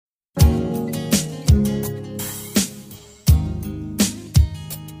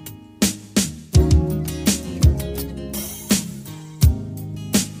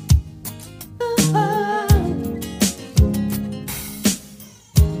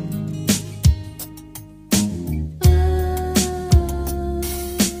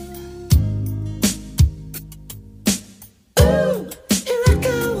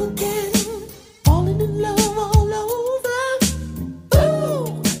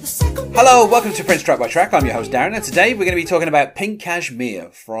Hello, welcome to Prince Track by Track. I'm your host Darren, and today we're going to be talking about Pink Cashmere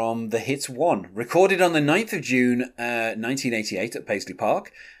from the Hits 1, recorded on the 9th of June 1988 at Paisley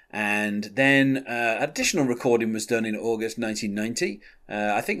Park, and then additional recording was done in August 1990.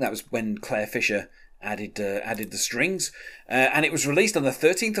 I think that was when Claire Fisher added the strings, and it was released on the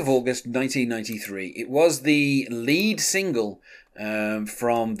 13th of August 1993. It was the lead single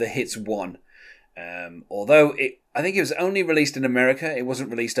from the Hits 1. Although I think it was only released in America, it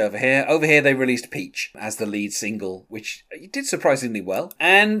wasn't released over here. Over here they released Peach as the lead single, which did surprisingly well.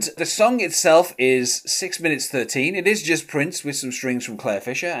 And the song itself is 6 minutes 13. It is just Prince with some strings from Claire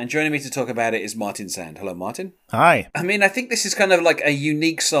Fisher, and joining me to talk about it is Martin Sand. Hello, Martin. Hi. I mean, I think this is kind of like a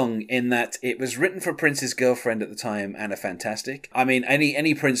unique song in that it was written for Prince's girlfriend at the time, Anna Fantastic. I mean,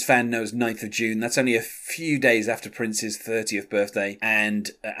 any Prince fan knows 9th of June. That's only a few days after Prince's 30th birthday.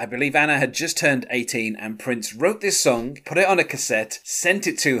 And I believe Anna had just turned 18, and Prince wrote this song, put it on a cassette, sent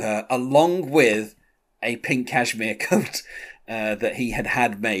it to her, along with a pink cashmere coat that he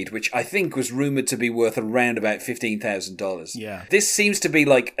had made, which I think was rumoured to be worth around about $15,000. Yeah. This seems to be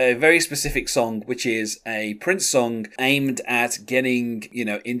like a very specific song, which is a Prince song aimed at getting,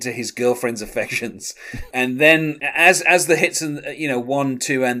 into his girlfriend's affections. And then as the hits and, 1,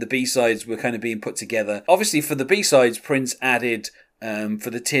 2 and the B-sides were kind of being put together, obviously for the B-sides, Prince added for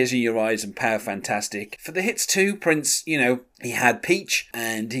the Tears in Your Eyes and Power Fantastic. For the hits too, Prince, he had Peach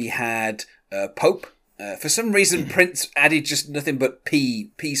and he had Pope. For some reason, Prince added just nothing but P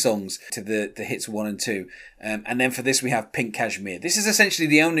songs to the hits 1 and 2. And then for this, we have Pink Cashmere. This is essentially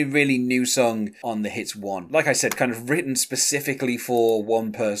the only really new song on the hits 1. Like I said, kind of written specifically for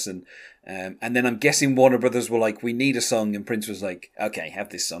one person. And then I'm guessing Warner Brothers were like, we need a song. And Prince was like, okay, have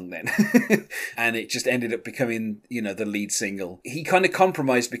this song then. And it just ended up becoming, the lead single. He kind of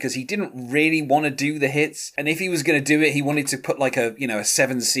compromised because he didn't really want to do the hits. And if he was going to do it, he wanted to put like a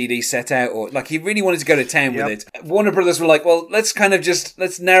 7 CD set out, or like he really wanted to go to town with it. Warner Brothers were like, well, let's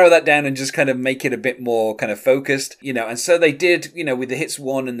narrow that down and just kind of make it a bit more kind of focused, and so they did, with the hits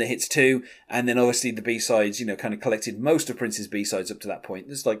 1 and the hits 2. And then obviously the B-sides, kind of collected most of Prince's B-sides up to that point.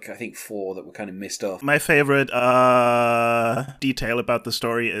 There's like, I think 4 that were kind of missed off. My favorite detail about the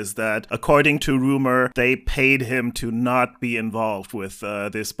story is that, according to rumor, they paid him to not be involved with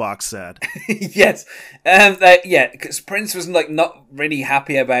this box set. Yes. Because Prince was like not really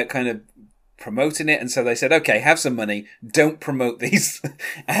happy about kind of promoting it, and so they said, okay, have some money, don't promote these.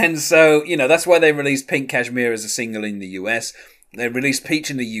 And so, that's why they released Pink Cashmere as a single in the US. They released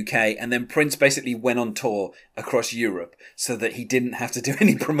Peach in the UK, and then Prince basically went on tour across Europe so that he didn't have to do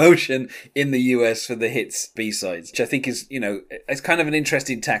any promotion in the US for the hits B-sides, which I think is, it's kind of an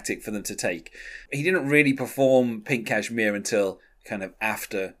interesting tactic for them to take. He didn't really perform Pink Cashmere until kind of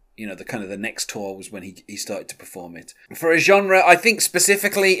after, the next tour was when he started to perform it. For a genre, I think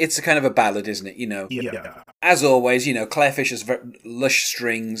specifically it's a kind of a ballad, isn't it? Yeah. As always, Claire Fisher's lush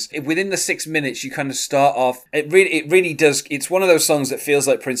strings. Within the 6 minutes, you kind of start off. It really does. It's one of those songs that feels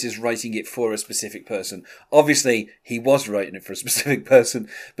like Prince is writing it for a specific person. Obviously, he was writing it for a specific person.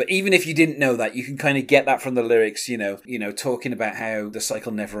 But even if you didn't know that, you can kind of get that from the lyrics. Talking about how the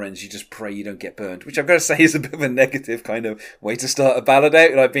cycle never ends. You just pray you don't get burned, which I've got to say is a bit of a negative kind of way to start a ballad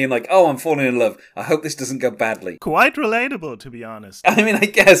out. Like being like, oh, I'm falling in love. I hope this doesn't go badly. Quite relatable, to be honest. I mean, I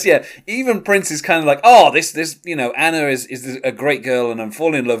guess, yeah. Even Prince is kind of like, oh, this, Anna is a great girl and I'm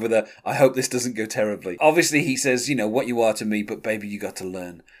falling in love with her. I hope this doesn't go terribly. Obviously, he says, what you are to me, but baby, you got to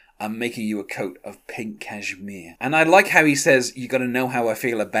learn. I'm making you a coat of pink cashmere. And I like how he says, you got to know how I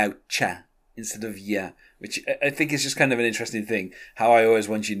feel about cha instead of yeah, which I think is just kind of an interesting thing. How I always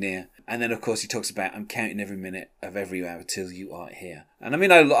want you near. And then, of course, he talks about, I'm counting every minute of every hour till you are here. And I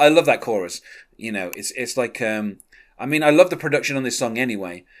mean, I love that chorus. It's like, I love the production on this song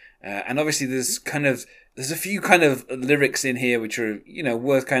anyway. And obviously there's a few kind of lyrics in here which are,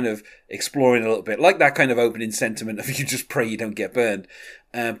 worth kind of exploring a little bit. Like that kind of opening sentiment of you just pray you don't get burned.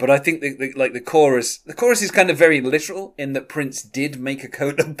 But I think the chorus is kind of very literal in that Prince did make a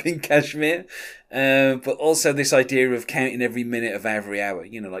coat of pink cashmere. But also this idea of counting every minute of every hour,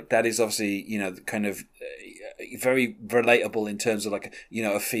 like that is obviously, kind of very relatable in terms of like,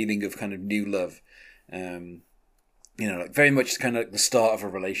 a feeling of kind of new love. Like very much kind of like the start of a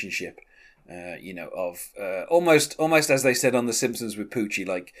relationship, almost as they said on The Simpsons with Poochie,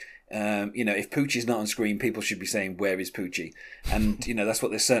 like If Poochie's not on screen, people should be saying, "Where is Poochie?" And that's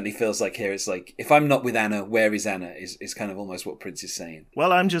what this certainly feels like here. It's like, if I'm not with Anna, where is Anna? Is kind of almost what Prince is saying.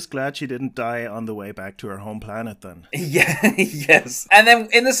 Well, I'm just glad she didn't die on the way back to her home planet then. Yeah, yes. And then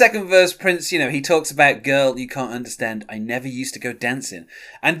in the second verse, Prince, he talks about, "Girl, you can't understand. I never used to go dancing."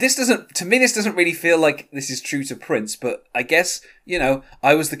 And this doesn't really feel like this is true to Prince, but I guess,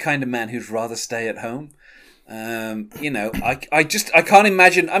 I was the kind of man who'd rather stay at home. I can't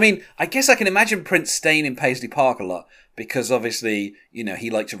imagine. I mean, I guess I can imagine Prince staying in Paisley Park a lot because obviously, he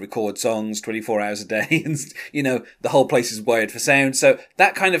liked to record songs 24 hours a day and, the whole place is wired for sound. So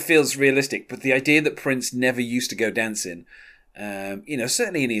that kind of feels realistic. But the idea that Prince never used to go dancing,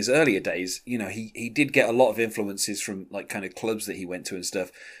 certainly in his earlier days, he did get a lot of influences from like kind of clubs that he went to and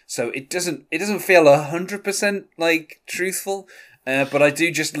stuff. So it doesn't feel 100% like truthful. But I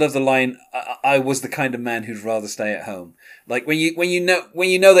do just love the line, I was the kind of man who'd rather stay at home. Like when you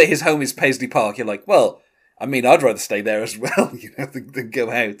know that his home is Paisley Park, you're like, well, I mean, I'd rather stay there as well, than go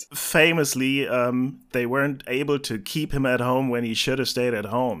out. Famously, they weren't able to keep him at home when he should have stayed at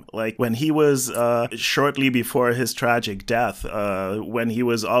home. Like when he was shortly before his tragic death, when he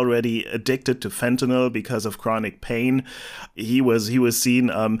was already addicted to fentanyl because of chronic pain, he was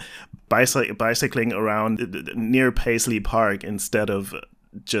seen bicycling around near Paisley Park instead of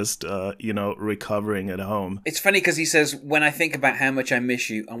just recovering at home. It's funny because he says, "When I think about how much I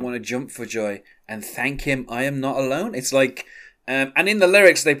miss you, I want to jump for joy and thank him I am not alone." It's like, and in the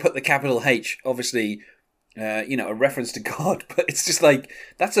lyrics they put the capital H, obviously, a reference to God, but it's just like,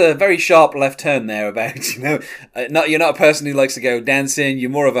 that's a very sharp left turn there about, you're not a person who likes to go dancing, you're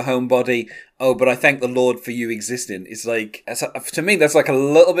more of a homebody. Oh, but I thank the Lord for you existing. It's like, to me, that's like a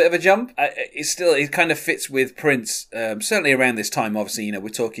little bit of a jump. It kind of fits with Prince, certainly around this time. Obviously, we're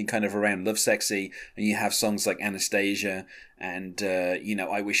talking kind of around Love Sexy, and you have songs like Anastasia and,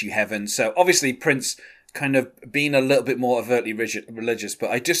 I Wish You Heaven. So obviously Prince kind of being a little bit more overtly religious,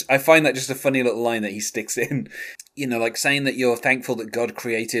 but I find that just a funny little line that he sticks in. Like saying that you're thankful that God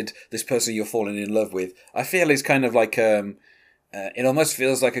created this person you're falling in love with. I feel is kind of like, it almost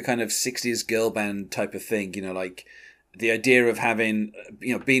feels like a kind of 60s girl band type of thing, like the idea of having,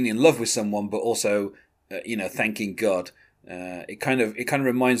 being in love with someone, but also, thanking God. It kind of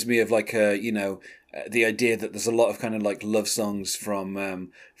reminds me of like, the idea that there's a lot of kind of like love songs from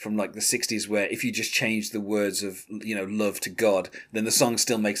like the 60s where if you just change the words of, love to God, then the song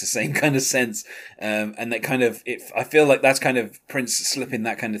still makes the same kind of sense. And that kind of, I feel like that's kind of Prince slipping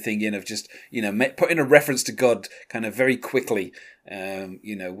that kind of thing in of just, putting a reference to God kind of very quickly,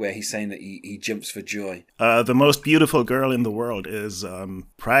 where he's saying that he jumps for joy. The Most Beautiful Girl in the World is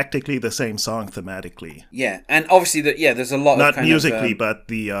practically the same song thematically. Yeah, and obviously there's a lot not of kind musically, of, but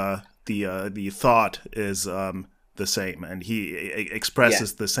the thought is the same, and he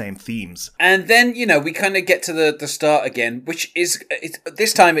expresses the same themes. And then, we kind of get to the start again, which is,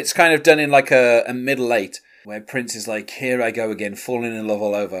 this time it's kind of done in like a middle eight, where Prince is like, "Here I go again, falling in love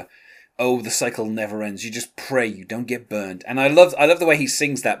all over. Oh, the cycle never ends. You just pray you don't get burned." And I love the way he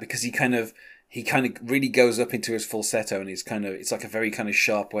sings that, because he kind of really goes up into his falsetto, and it's like a very kind of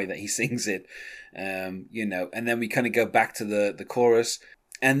sharp way that he sings it, and then we kind of go back to the chorus.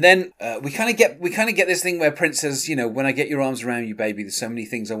 And then we kind of get this thing where Prince says, "When I get your arms around you, baby, there's so many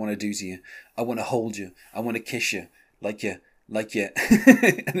things I want to do to you. I want to hold you. I want to kiss you, like you."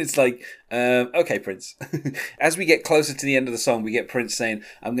 And it's like, okay, Prince. As we get closer to the end of the song, we get Prince saying,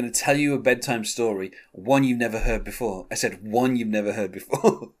 "I'm going to tell you a bedtime story, one you've never heard before." I said, one you've never heard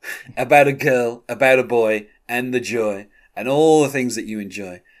before. About a girl, about a boy, and the joy, and all the things that you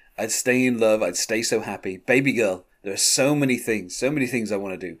enjoy. I'd stay in love, I'd stay so happy. Baby girl, there are so many things I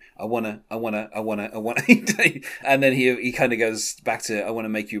want to do. I want to. And then he kind of goes back to, "I want to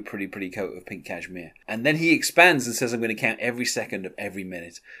make you a pretty, pretty coat of pink cashmere." And then he expands and says, "I'm going to count every second of every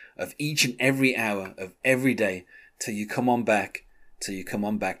minute, of each and every hour of every day, till you come on back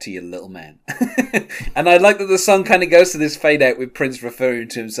to your little man." And I like that the song kind of goes to this fade out with Prince referring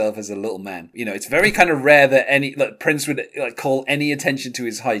to himself as a little man. It's very kind of rare that Prince would call any attention to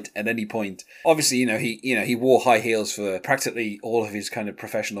his height at any point. Obviously, he wore high heels for practically all of his kind of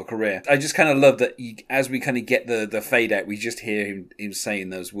professional career. I just kind of love that as we kind of get the fade out, we just hear him saying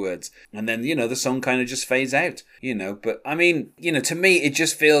those words, and then the song kind of just fades out. But I mean, to me, it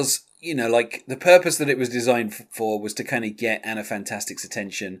just feels, like the purpose that it was designed for was to kind of get Anna Fantastic's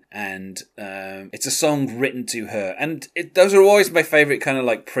attention, and it's a song written to her. And those are always my favourite kind of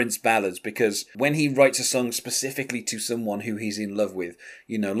like Prince ballads, because when he writes a song specifically to someone who he's in love with,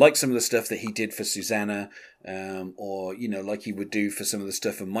 like some of the stuff that he did for Susanna, or, you know, like he would do for some of the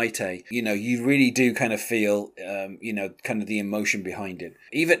stuff in Maite, you know, you really do kind of feel, you know, kind of the emotion behind it.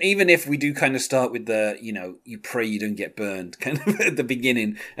 Even if we do kind of start with the, you know, you pray you don't get burned kind of at the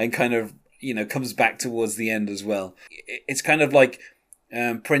beginning and kind of, you know, comes back towards the end as well. It's kind of like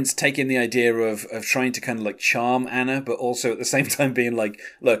Prince taking the idea of trying to kind of like charm Anna, but also at the same time being like,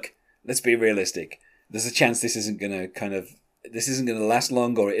 look, let's be realistic. There's a chance this isn't going to last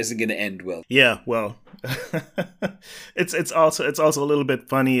long, or it isn't going to end well. Yeah, well, it's also a little bit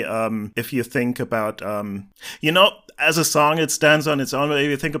funny if you think about you know, as a song it stands on its own. If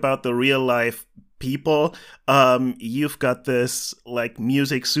you think about the real life people, you've got this like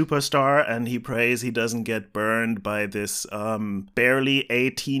music superstar, and he prays he doesn't get burned by this barely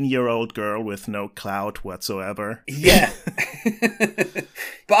 18-year-old girl with no clout whatsoever. Yeah.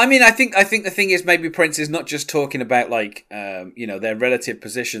 But I mean, I think the thing is, maybe Prince is not just talking about like you know, their relative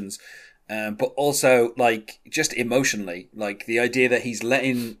positions, but also like just emotionally, like the idea that he's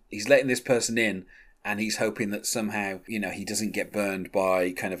letting this person in, and he's hoping that somehow, you know, he doesn't get burned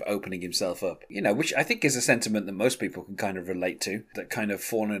by kind of opening himself up, you know, which I think is a sentiment that most people can kind of relate to. That kind of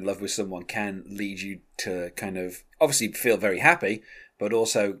falling in love with someone can lead you to kind of obviously feel very happy, but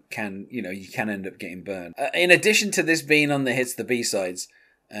also can, you know, you can end up getting burned. In addition to this being on the hits, the B-sides,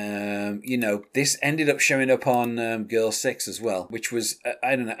 you know, this ended up showing up on Girl 6 as well, which was,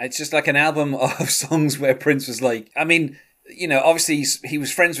 I don't know, it's just like an album of songs where Prince was like, I mean, you know, obviously he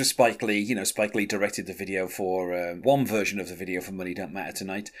was friends with Spike Lee. You know, Spike Lee directed the video for one version of the video for Money Don't Matter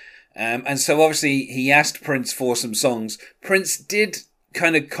Tonight. And so obviously he asked Prince for some songs. Prince did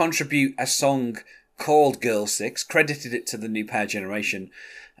kind of contribute a song called Girl 6, credited it to the New Power Generation.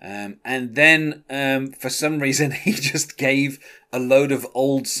 And then for some reason he just gave a load of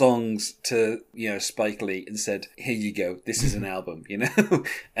old songs to, you know, Spike Lee and said, here you go, this is an album, you know.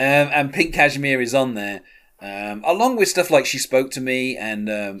 And Pink Cashmere is on there. Along with stuff like She Spoke to Me and,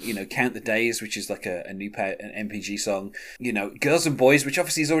 you know, Count the Days, which is like an MPG song. You know, Girls and Boys, which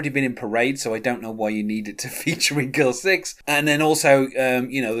obviously has already been in Parade, so I don't know why you need it to feature in Girl 6. And then also,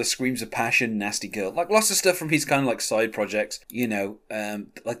 you know, the Screams of Passion, Nasty Girl. Like lots of stuff from his kind of like side projects, you know.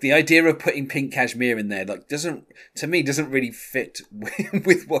 Like the idea of putting Pink Cashmere in there, like doesn't really fit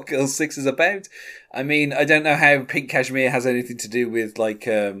with what Girl 6 is about. I mean, I don't know how Pink Cashmere has anything to do with like,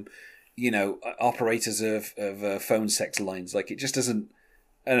 you know, operators of phone sex lines. Like it just doesn't,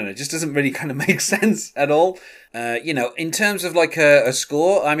 I don't know, it just doesn't really kind of make sense at all. You know, in terms of like a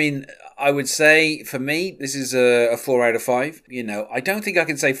score, I mean, I would say for me, this is a 4 out of 5. You know, I don't think I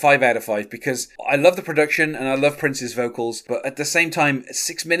can say 5 out of 5 because I love the production and I love Prince's vocals, but at the same time,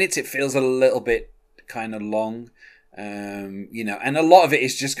 6 minutes, it feels a little bit kind of long. You know, and a lot of it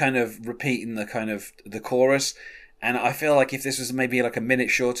is just kind of repeating the kind of the chorus. And I feel like if this was maybe like a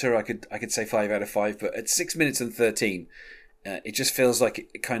minute shorter, I could say 5 out of 5. But at 6 minutes and 13, it just feels like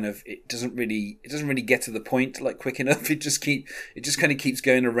it doesn't really get to the point like quick enough. It just kind of keeps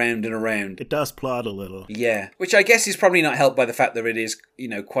going around and around. It does plot a little. Yeah, which I guess is probably not helped by the fact that it is, you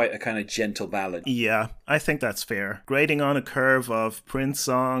know, quite a kind of gentle ballad. Yeah, I think that's fair. Grading on a curve of Prince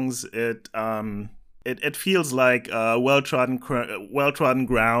songs, It feels like well-trodden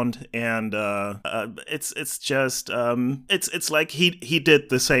ground, and it's just it's like he did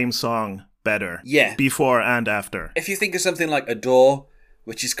the same song better, yeah, before and after. If you think of something like Adore,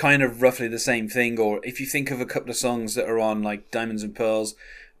 which is kind of roughly the same thing, or if you think of a couple of songs that are on like Diamonds and Pearls,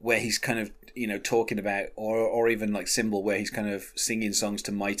 where he's kind of, you know, talking about, or even like Symbol, where he's kind of singing songs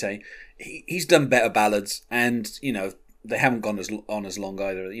to Maite, he's done better ballads, and you know, they haven't gone as long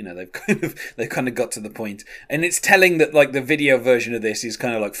either. You know, they've kind of got to the point. And it's telling that like the video version of this is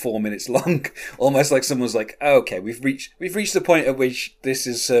kind of like 4 minutes long, almost like someone's like, oh, okay, we've reached the point at which this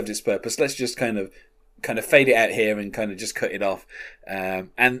has served its purpose. Let's just kind of fade it out here and kind of just cut it off.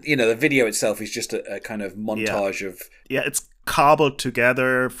 And you know, the video itself is just a kind of montage of it's cobbled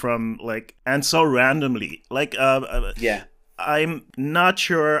together from like, and so randomly. Like I'm not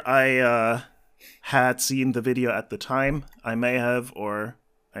sure I had seen the video at the time. I may have, or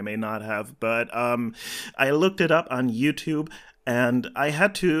I may not have, but I looked it up on YouTube, and I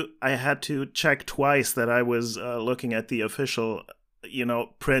had to check twice that I was looking at the official, you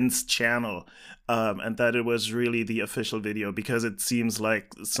know, Prince channel, and that it was really the official video, because it seems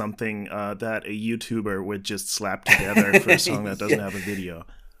like something that a YouTuber would just slap together for a song that doesn't have a video.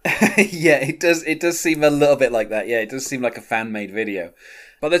 Yeah, it does seem a little bit like that. Yeah, it does seem like a fan-made video.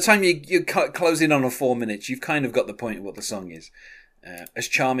 By the time you close in on a 4 minutes, you've kind of got the point of what the song is. as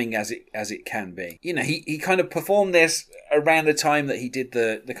charming as it can be. You know, he kind of performed this around the time that he did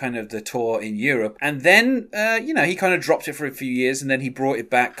the kind of the tour in Europe, and then you know, he kind of dropped it for a few years, and then he brought it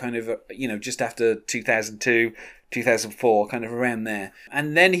back kind of you know, just after 2002, 2004, kind of around there.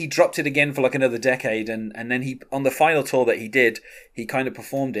 And then he dropped it again for like another decade, and then he, on the final tour that he did, he kind of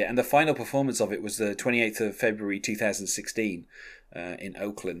performed it, and the final performance of it was the 28th of February 2016 in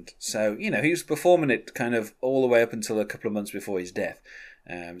Oakland. So, you know, he was performing it kind of all the way up until a couple of months before his death.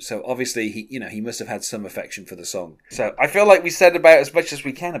 So obviously he must have had some affection for the song. So I feel like we said about as much as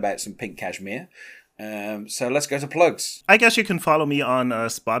we can about some Pink Cashmere. So let's go to plugs. I guess you can follow me on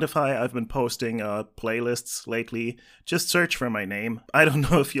Spotify. I've been posting playlists lately. Just search for my name. I don't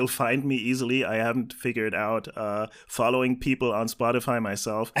know if you'll find me easily. I haven't figured out following people on Spotify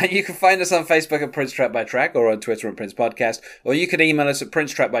myself. And you can find us on Facebook at Prince Track by Track, or on Twitter at Prince Podcast, or you can email us at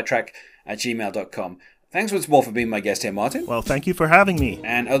princetrackbytrack@gmail.com. Thanks once more for being my guest here, Martin. Well, thank you for having me.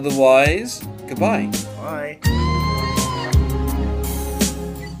 And otherwise, goodbye. Bye.